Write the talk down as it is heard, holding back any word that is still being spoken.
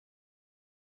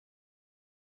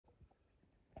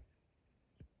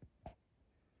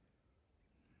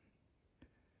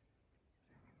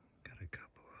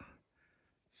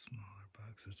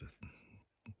forks. There's a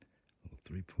little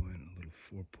 3-point and a little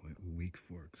 4-point weak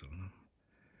forks on them.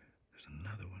 There's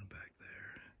another one back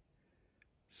there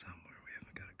somewhere we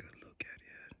haven't got a good look at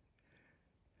yet.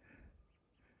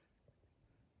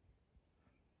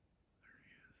 There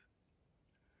he is.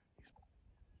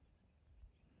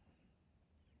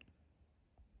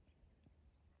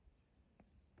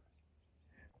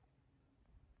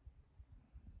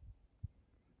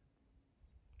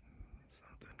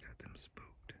 Something got them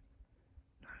spooked.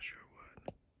 Not sure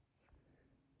what.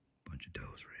 Bunch of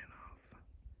does ran off,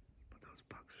 but those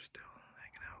bucks are still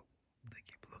hanging out. They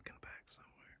keep looking back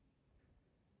somewhere.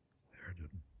 We heard a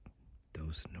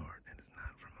doe snort, and it's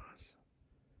not from us.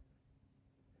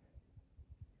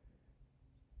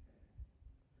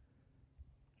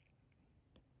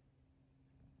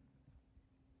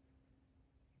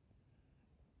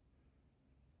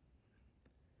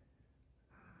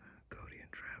 Cody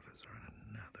and Travis are on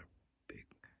another big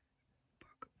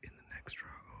buck in the next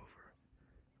draw over.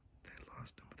 They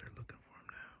lost him, but they're looking for him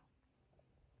now.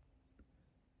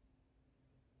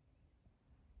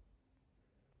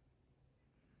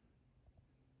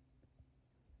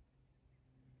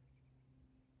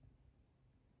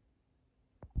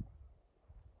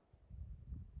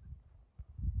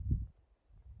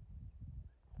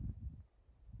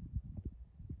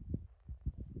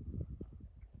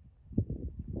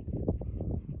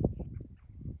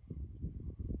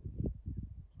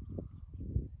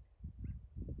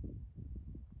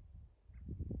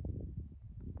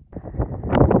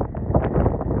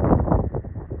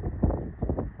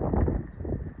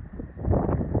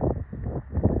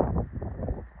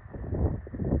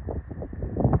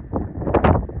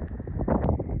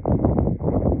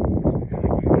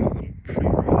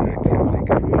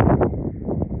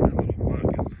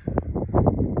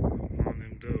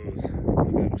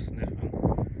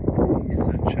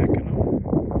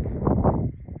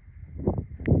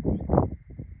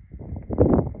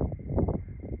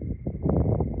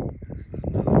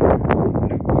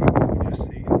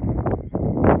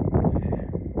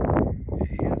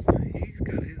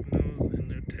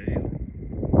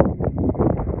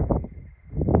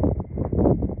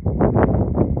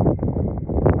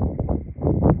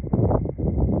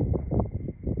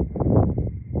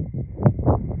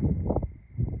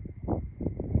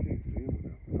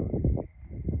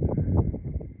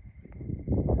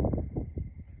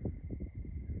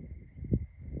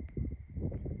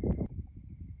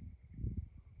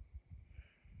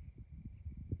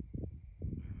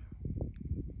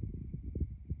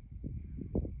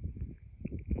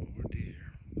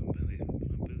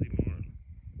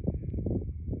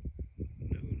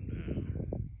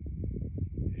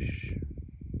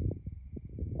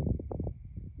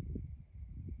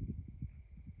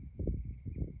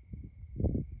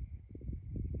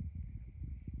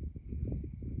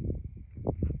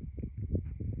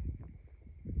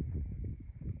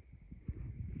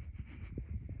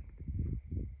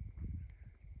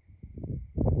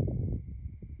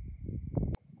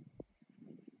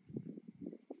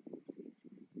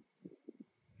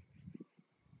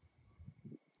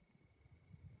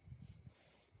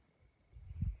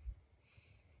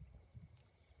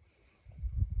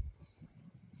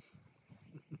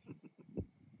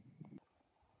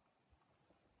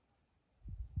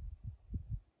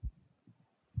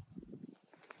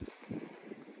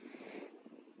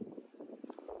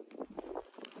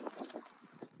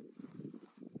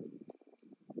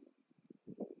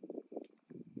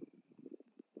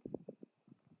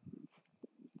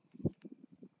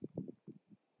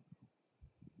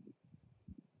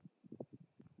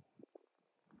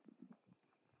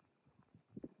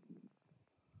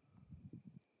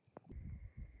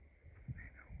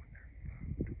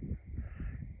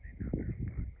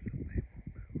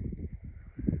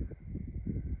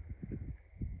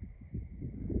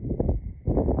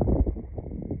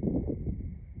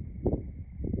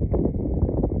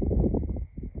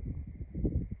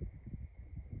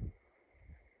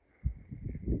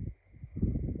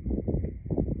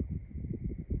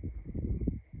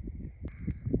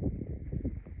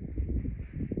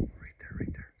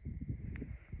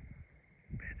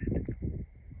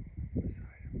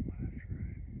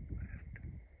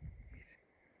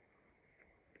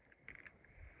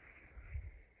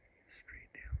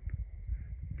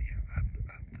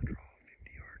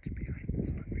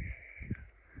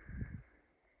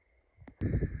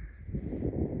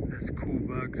 That's cool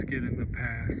bucks getting the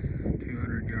pass,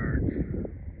 200 yards.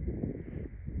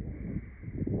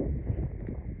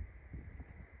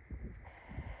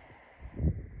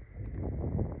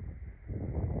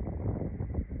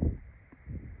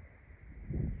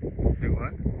 Do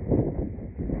what?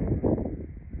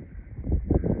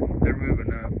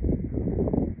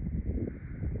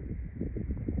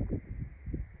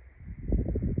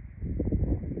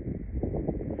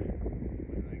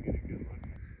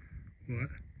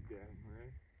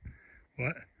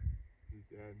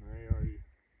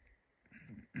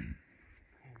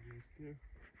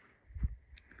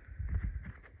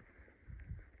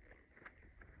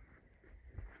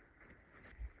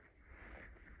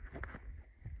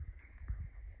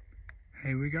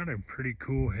 Hey, we got a pretty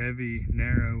cool, heavy,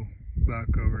 narrow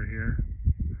buck over here.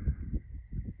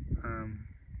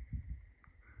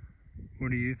 What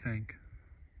do you think?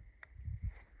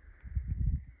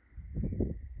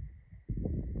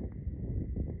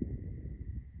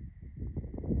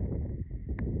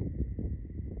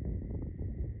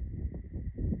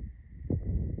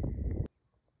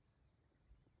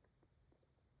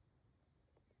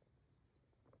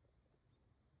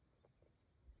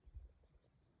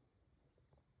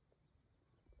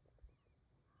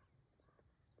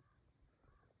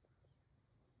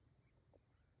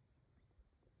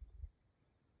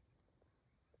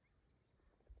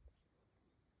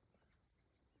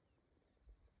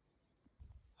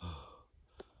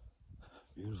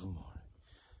 Beautiful morning.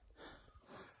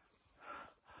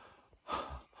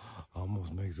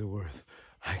 Almost makes it worth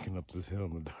hiking up this hill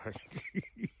in the dark.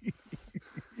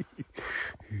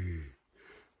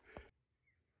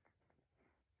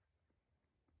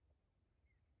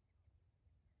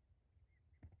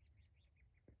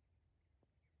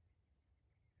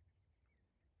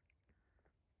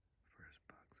 First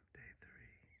bucks of day 3.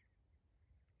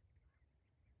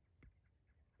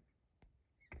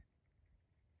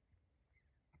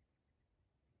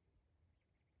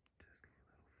 Just a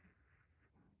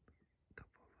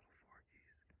couple of little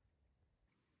forkies.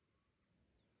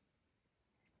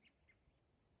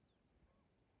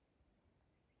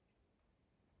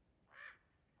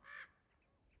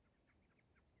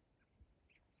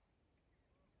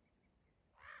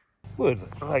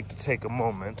 Would like to take a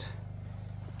moment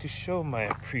to show my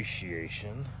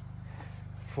appreciation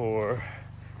for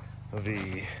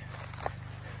the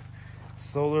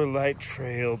solar light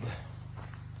trailed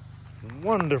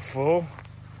wonderful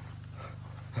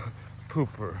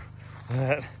pooper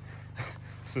that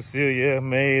Cecilia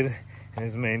made and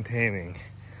is maintaining.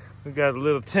 We got a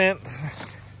little tent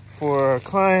for our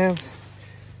clients.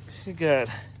 She got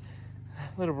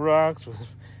little rocks with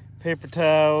paper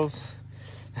towels,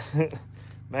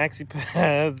 maxi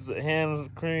pads,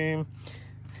 hand cream,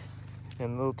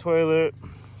 and a little toilet,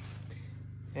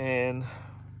 and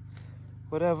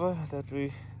whatever that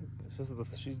we. It's just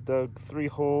she's dug 3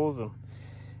 holes, and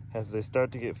as they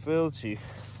start to get filled, she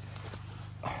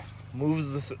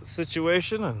moves the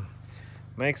situation and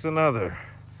makes another.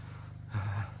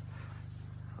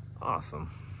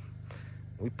 Awesome.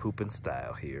 We poop in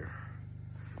style here.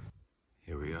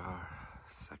 Here we are,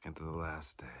 second to the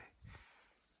last day.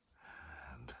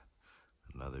 And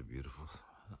another beautiful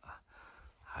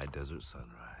high desert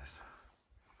sunrise.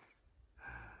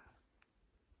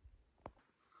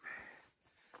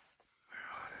 We're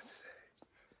on it today.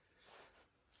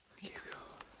 Keep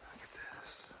going. Look at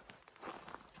this.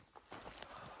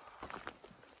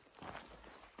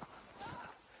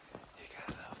 You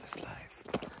gotta love this life.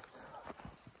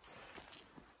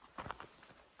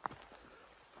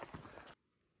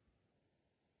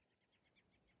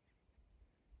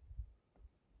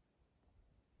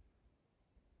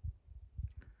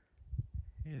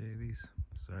 Hey ladies,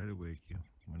 sorry to wake you.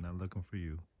 We're not looking for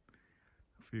you.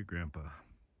 For your grandpa.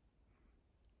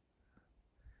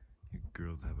 You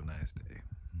girls have a nice day.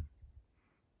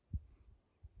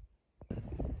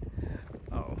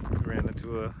 Oh, ran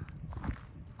into a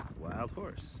wild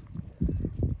horse.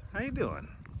 How you doing?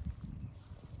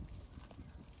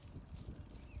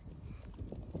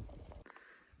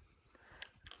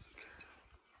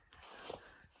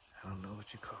 I don't know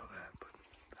what you call that, but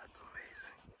that's amazing.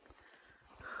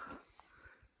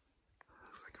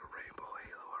 Looks like a rainbow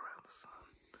halo around the sun.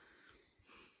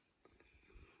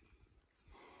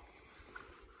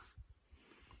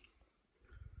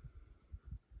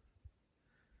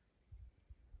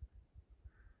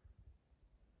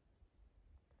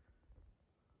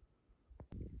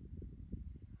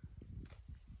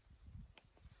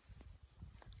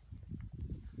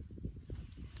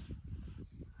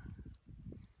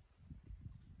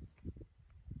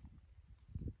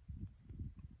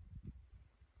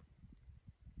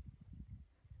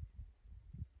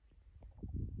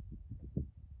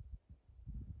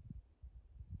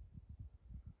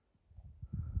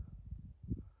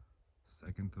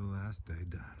 Second to the last day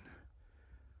done.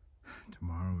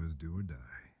 Tomorrow is do or die.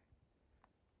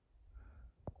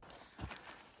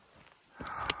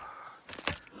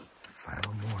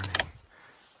 Final morning.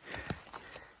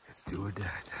 It's do or die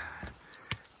time.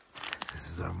 This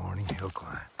is our morning hill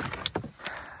climb.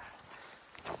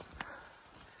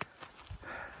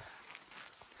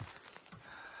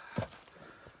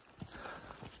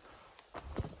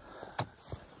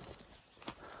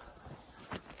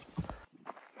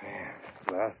 Man, this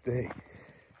last day,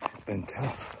 it's been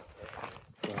tough.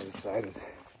 So I decided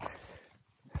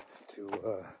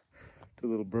to to a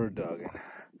little bird dogging.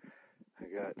 I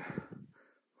got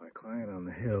my client on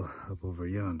the hill up over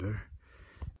yonder.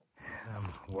 And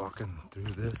I'm walking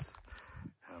through this.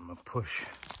 And I'm gonna push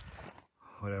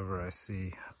whatever I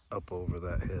see up over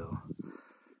that hill.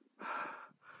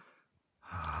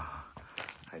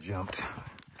 I jumped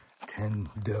 10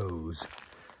 does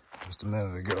just a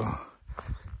minute ago.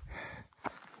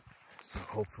 So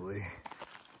hopefully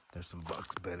there's some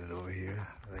bucks bedded over here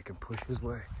that I can push his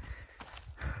way.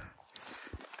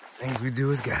 Things we do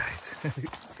as guides.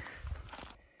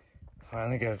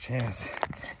 Finally got a chance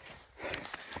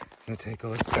to take a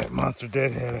look at that monster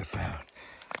deadhead I found.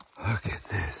 Look at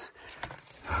this.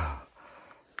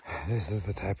 This is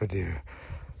the type of deer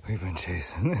we've been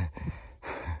chasing.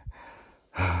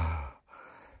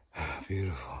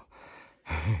 Beautiful.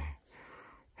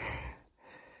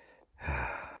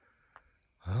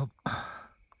 Well,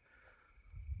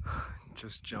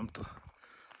 just jumped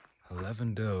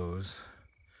 11 does.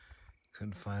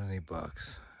 Couldn't find any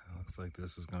bucks. It looks like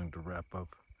this is going to wrap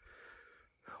up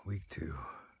week 2.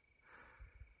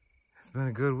 It's been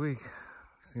a good week.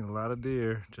 We've seen a lot of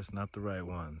deer, just not the right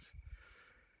ones.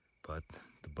 But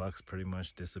the bucks pretty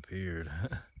much disappeared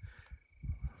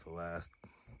the last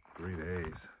 3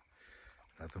 days.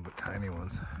 Nothing but tiny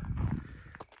ones.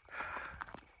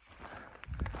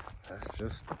 That's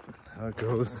just how it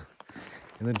goes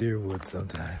in the deer woods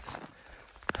sometimes.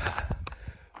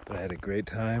 But I had a great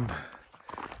time.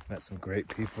 Met some great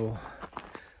people.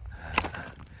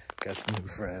 Got some new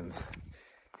friends.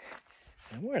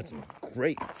 I'm wearing some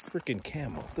great freaking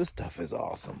camo. This stuff is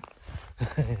awesome.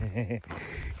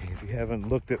 If you haven't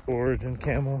looked at Origin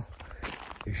camo,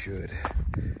 you should.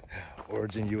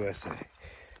 Origin USA.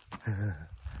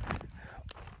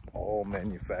 All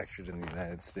manufactured in the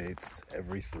United States,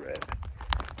 every thread.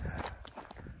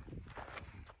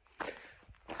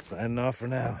 Signing off for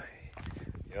now.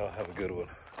 Y'all have a good one.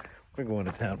 We're going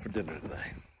to town for dinner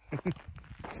tonight.